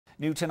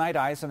New tonight,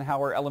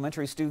 Eisenhower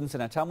Elementary students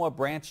in Ottumwa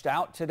branched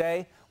out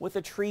today with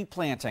a tree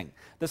planting.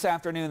 This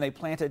afternoon, they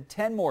planted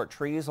 10 more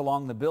trees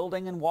along the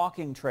building and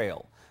walking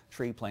trail.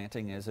 Tree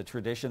planting is a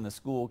tradition the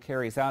school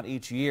carries out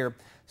each year.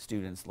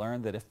 Students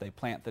learn that if they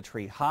plant the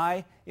tree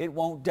high, it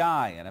won't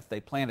die, and if they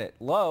plant it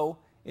low,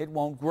 it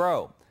won't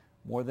grow.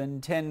 More than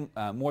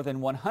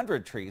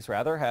 100 trees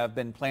have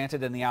been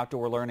planted in the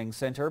Outdoor Learning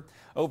Center.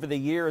 Over the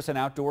years, an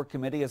outdoor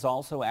committee has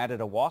also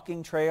added a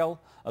walking trail,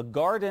 a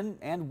garden,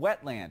 and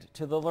wetland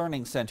to the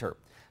Learning Center.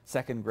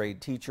 Second grade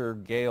teacher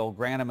Gail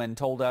Graneman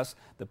told us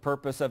the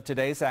purpose of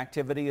today's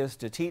activity is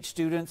to teach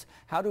students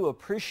how to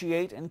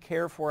appreciate and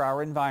care for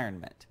our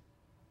environment.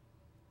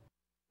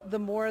 The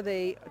more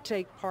they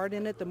take part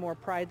in it, the more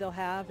pride they'll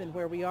have in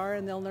where we are,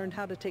 and they'll learn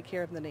how to take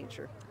care of the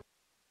nature.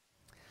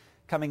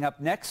 Coming up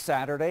next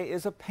Saturday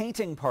is a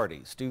painting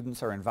party.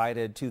 Students are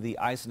invited to the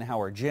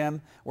Eisenhower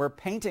Gym, where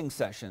painting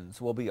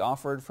sessions will be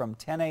offered from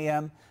 10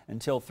 a.m.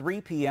 until 3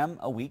 p.m.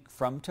 a week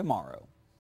from tomorrow.